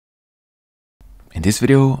In this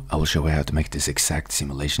video, I will show you how to make this exact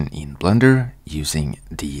simulation in Blender using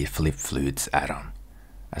the Flip Fluids add-on.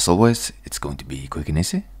 As always, it's going to be quick and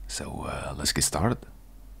easy, so let's get started.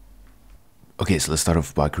 Okay, so let's start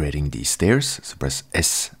off by creating the stairs. So press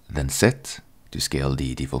S, then Z to scale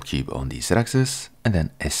the default cube on the Z-axis, and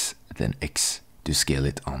then S, then X to scale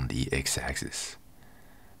it on the X-axis.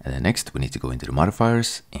 And then next, we need to go into the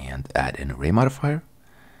modifiers and add an array modifier.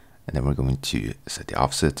 And then we're going to set the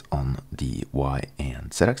offset on the Y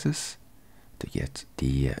and Z axis to get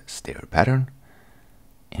the stair pattern.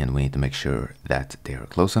 And we need to make sure that they are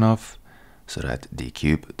close enough so that the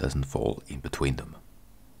cube doesn't fall in between them.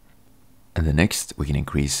 And then next, we can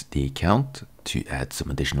increase the count to add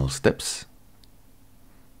some additional steps.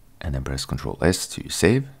 And then press Ctrl S to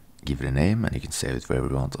save, give it a name, and you can save it wherever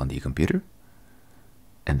you want on the computer.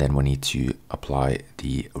 And then we need to apply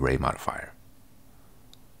the array modifier.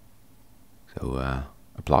 So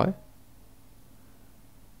apply.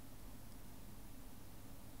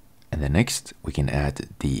 And then next we can add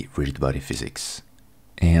the rigid body physics.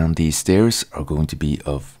 And the stairs are going to be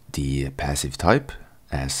of the passive type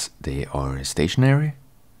as they are stationary.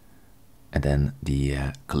 And then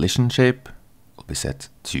the collision shape will be set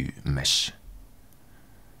to mesh.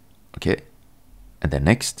 Okay. And then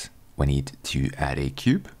next we need to add a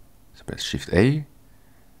cube. So press Shift A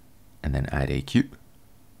and then add a cube.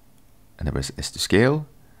 And then press S to scale,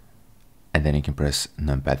 and then you can press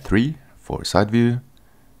numpad 3 for side view,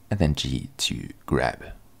 and then G to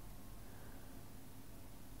grab.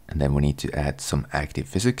 And then we need to add some active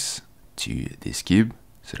physics to this cube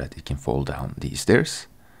so that it can fall down these stairs.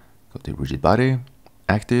 Go to rigid body,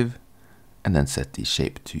 active, and then set the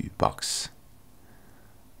shape to box.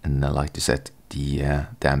 And I like to set the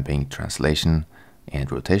damping, translation,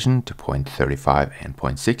 and rotation to 0.35 and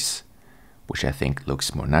 0.6. which I think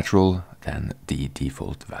looks more natural than the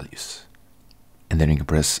default values. And then you can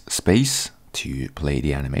press space to play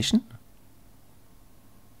the animation.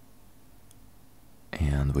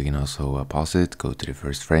 And we can also pause it, go to the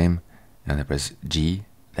first frame, and then press G,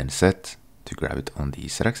 then Z to grab it on the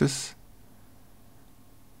Z-axis.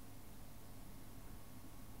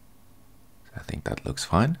 So I think that looks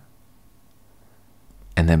fine.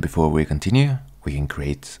 And then before we continue, we can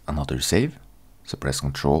create another save. So press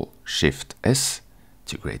Ctrl Shift S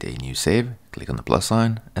to create a new save, click on the plus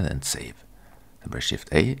sign and then save. Then press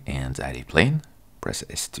Shift A and add a plane, press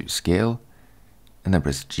S to scale, and then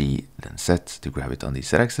press G, then Z to grab it on the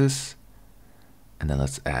Z-axis. And then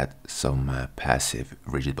let's add some passive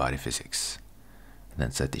rigid body physics. And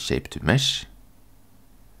then set the shape to mesh.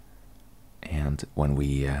 And when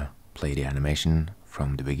we play the animation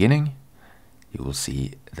from the beginning, you will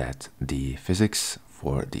see that the physics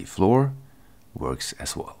for the floor works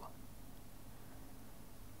as well.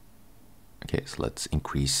 Okay, so let's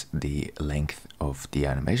increase the length of the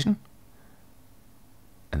animation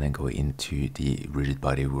and then go into the rigid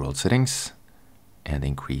body world settings and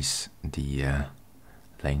increase the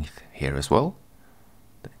length here as well.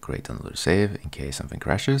 Then create another save in case something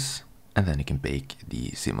crashes, and then you can bake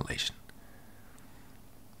the simulation.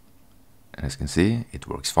 And as you can see, it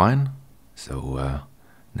works fine. So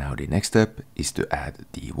now the next step is to add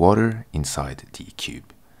the water inside the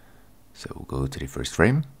cube. So go to the first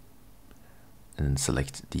frame and then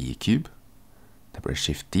select the cube. Then press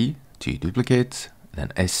Shift D to duplicate,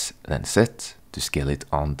 then S, then Z to scale it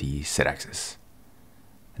on the Z-axis.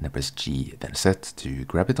 And then press G, then Z to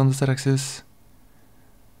grab it on the Z-axis.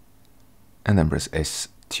 And then press S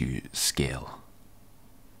to scale.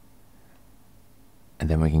 And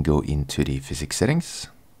then we can go into the physics settings.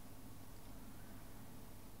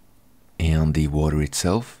 And the water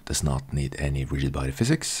itself does not need any rigid body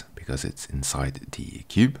physics because it's inside the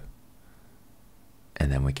cube.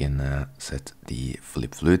 And then we can set the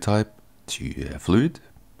flip fluid type to fluid.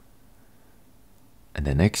 And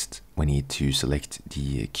then next we need to select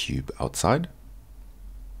the cube outside.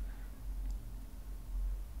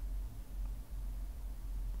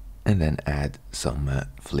 And then add some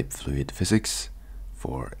flip fluid physics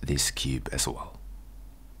for this cube as well.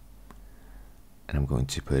 And I'm going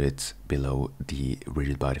to put it below the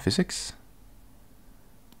rigid body physics.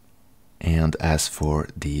 And as for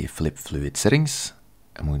the flip fluid settings,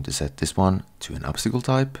 I'm going to set this one to an obstacle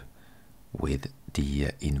type with the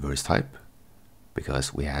inverse type,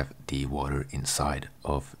 because we have the water inside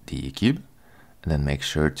of the cube. And then make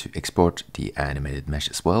sure to export the animated mesh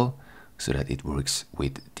as well, so that it works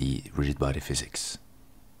with the rigid body physics.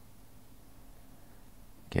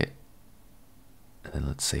 Okay, and then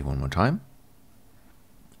let's save one more time.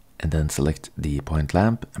 And then select the point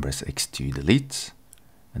lamp and press X to delete.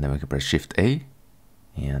 And then we can press Shift A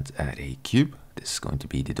and add a cube. This is going to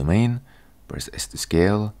be the domain. press S to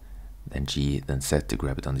scale, then G, then Z to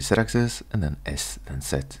grab it on the Z axis, and then S, then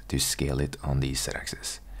Z to scale it on the Z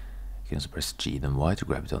axis. You can also press G, then Y to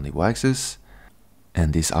grab it on the Y axis.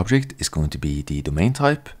 And this object is going to be the domain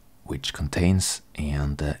type, which contains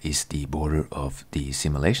and is the border of the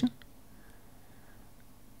simulation.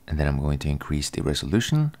 And then I'm going to increase the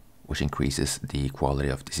resolution, which increases the quality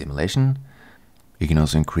of the simulation. You can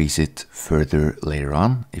also increase it further later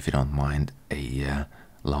on if you don't mind a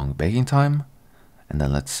long baking time. And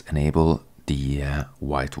then let's enable the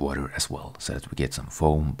white water as well, so that we get some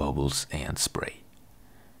foam, bubbles, and spray.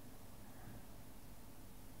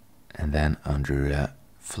 And then under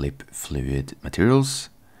Flip Fluid Materials,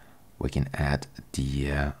 we can add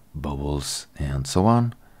the bubbles and so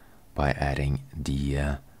on by adding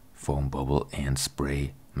the foam, bubble, and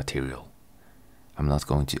spray material. I'm not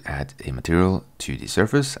going to add a material to the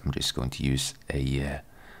surface, I'm just going to use a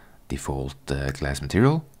default glass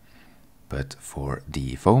material. But for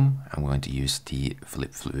the foam, I'm going to use the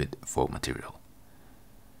Flip Fluid foam material.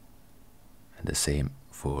 And the same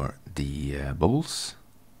for the bubbles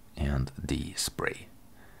and the spray.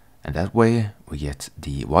 And that way we get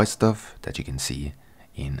the white stuff that you can see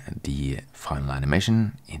in the final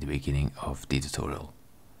animation in the beginning of the tutorial.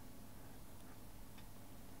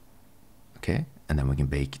 Okay, and then we can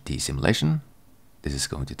bake the simulation. This is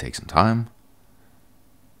going to take some time.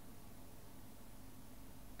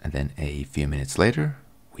 And then a few minutes later,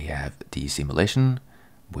 we have the simulation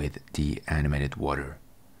with the animated water.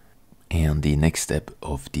 And the next step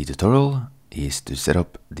of the tutorial is to set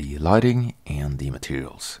up the lighting and the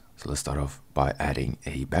materials. So let's start off by adding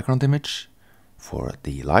a background image for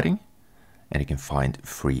the lighting. And you can find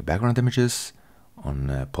free background images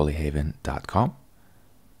on polyhaven.com.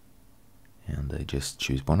 And just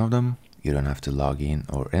choose one of them. You don't have to log in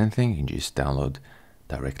or anything, you can just download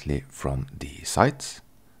directly from the site.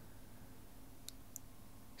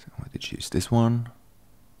 So I'm going to choose this one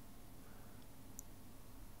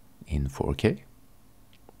in 4K,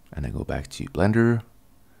 and then go back to Blender,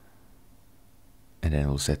 and then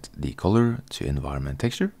we'll set the color to environment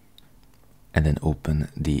texture, and then open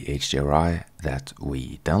the HDRI that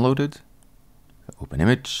we downloaded. Open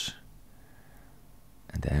image,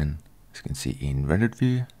 and then as you can see in rendered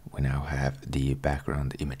view, we now have the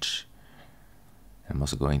background image. I'm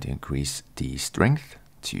also going to increase the strength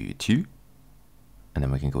to 2. And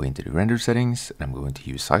then we can go into the render settings, and I'm going to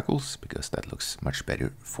use cycles because that looks much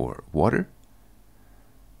better for water.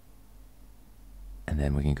 And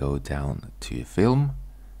then we can go down to film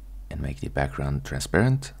and make the background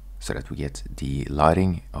transparent so that we get the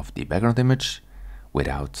lighting of the background image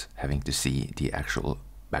without having to see the actual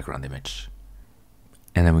background image.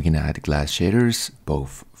 And then we can add glass shaders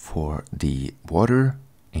both for the water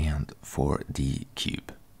and for the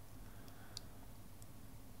cube.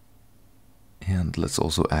 And let's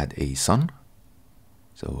also add a sun.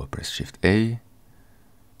 So I'll press Shift A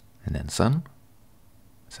and then sun.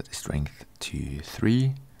 Set the strength to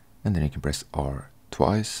 3, and then you can press R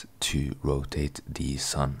twice to rotate the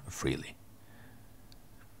sun freely.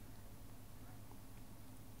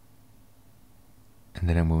 And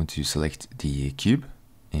then I'm going to select the cube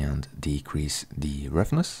and decrease the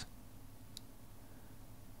roughness.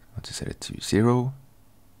 I want to set it to 0.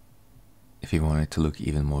 If you want it to look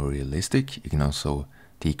even more realistic, you can also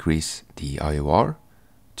decrease the IOR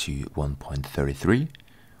to 1.33,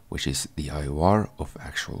 which is the IOR of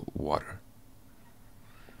actual water.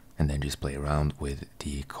 And then just play around with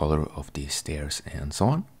the color of the stairs and so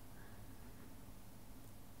on.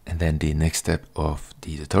 And then the next step of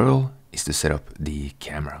the tutorial is to set up the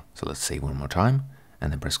camera. So let's save one more time,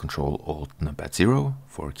 and then press Ctrl Alt Numpad 0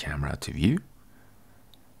 for camera to view.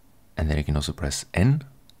 And then you can also press N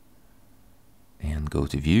and go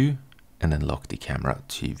to view, and then lock the camera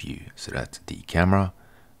to view so that the camera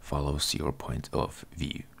follows your point of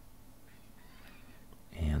view.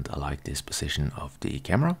 And I like this position of the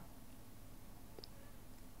camera.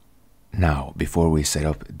 Now, before we set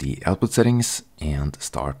up the output settings and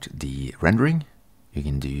start the rendering, you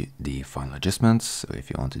can do the final adjustments. So if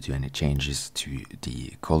you want to do any changes to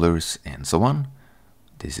the colors and so on,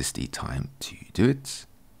 this is the time to do it.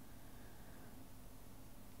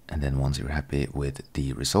 And then once you're happy with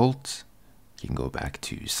the result, you can go back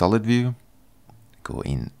to solid view, go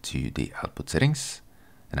into the output settings,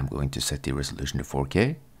 and I'm going to set the resolution to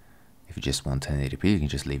 4K. If you just want 1080p, you can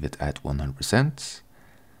just leave it at 100%.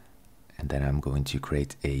 And then I'm going to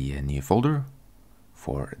create a new folder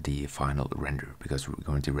for the final render, because we're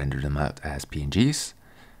going to render them out as PNGs,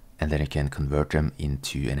 and then you can convert them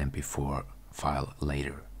into an MP4 file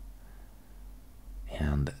later.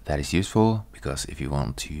 And that is useful because if you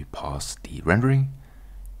want to pause the rendering,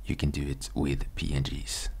 you can do it with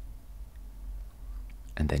PNGs.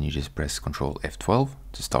 And then you just press Ctrl F12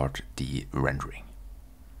 to start the rendering.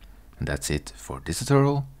 And that's it for this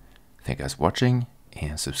tutorial. Thank you guys for watching,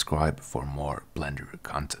 and subscribe for more Blender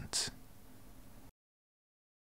content.